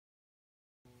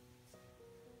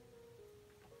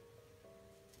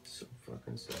So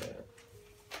fucking sad.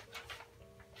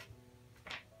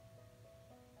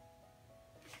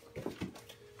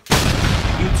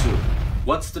 YouTube,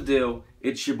 what's the deal?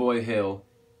 It's your boy Hill,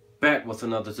 back with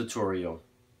another tutorial.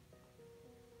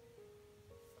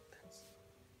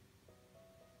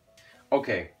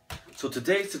 Okay, so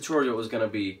today's tutorial is going to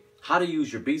be how to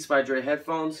use your Beats by Dre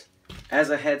headphones as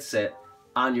a headset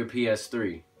on your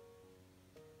PS3.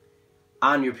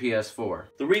 On your PS4.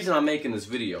 The reason I'm making this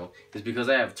video is because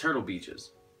I have turtle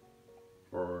beaches.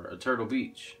 Or a turtle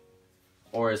beach.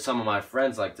 Or as some of my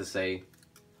friends like to say,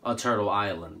 a turtle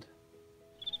island.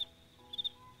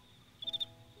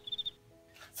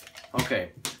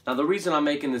 Okay, now the reason I'm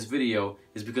making this video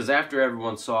is because after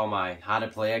everyone saw my how to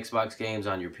play Xbox games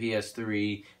on your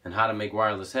PS3 and how to make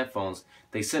wireless headphones,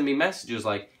 they sent me messages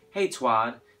like, "Hey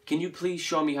Twad, can you please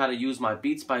show me how to use my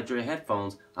Beats by Dre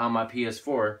headphones on my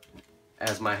PS4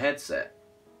 as my headset?"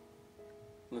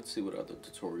 Let's see what other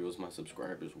tutorials my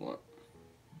subscribers want.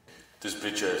 This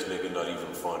bitch ass nigga not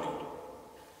even funny.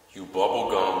 You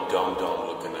bubblegum dumb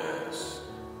looking ass.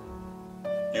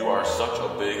 You are such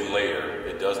a big layer,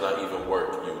 it does not even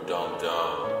work, you dumb.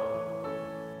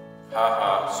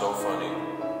 Haha, so funny.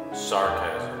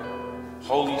 Sarcasm.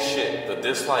 Holy shit, the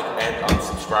dislike and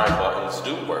unsubscribe buttons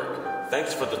do work.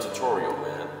 Thanks for the tutorial,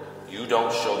 man. You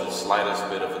don't show the slightest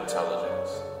bit of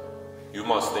intelligence. You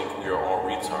must think we are all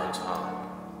retards, huh?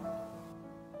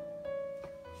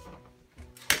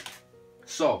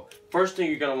 So, first thing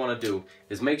you're going to want to do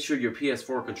is make sure your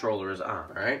PS4 controller is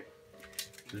on, alright?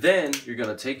 Then, you're going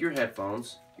to take your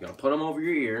headphones, you're going to put them over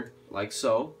your ear, like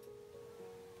so.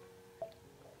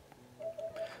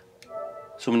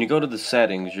 So when you go to the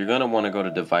settings, you're going to want to go to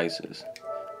devices.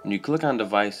 When you click on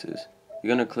devices,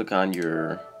 you're going to click on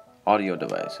your audio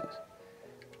devices.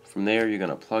 From there, you're going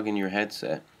to plug in your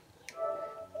headset.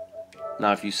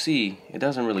 Now if you see, it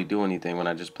doesn't really do anything when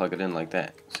I just plug it in like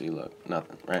that. See, look,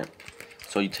 nothing, right?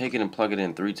 So you take it and plug it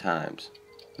in 3 times.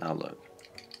 Now look.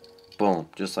 Boom,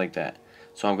 just like that.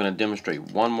 So I'm going to demonstrate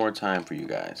one more time for you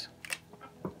guys.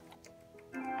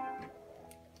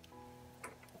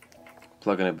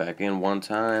 Plugging it back in 1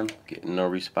 time, getting no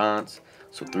response.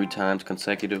 So 3 times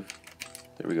consecutive.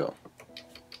 There we go.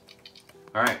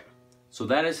 Alright, so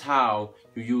that is how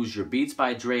you use your Beats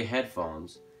by Dre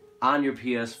headphones on your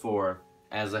PS4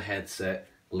 as a headset.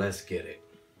 Let's get it.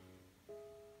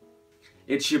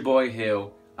 It's your boy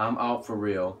Hill. I'm out for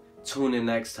real. Tune in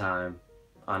next time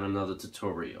on another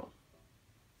tutorial.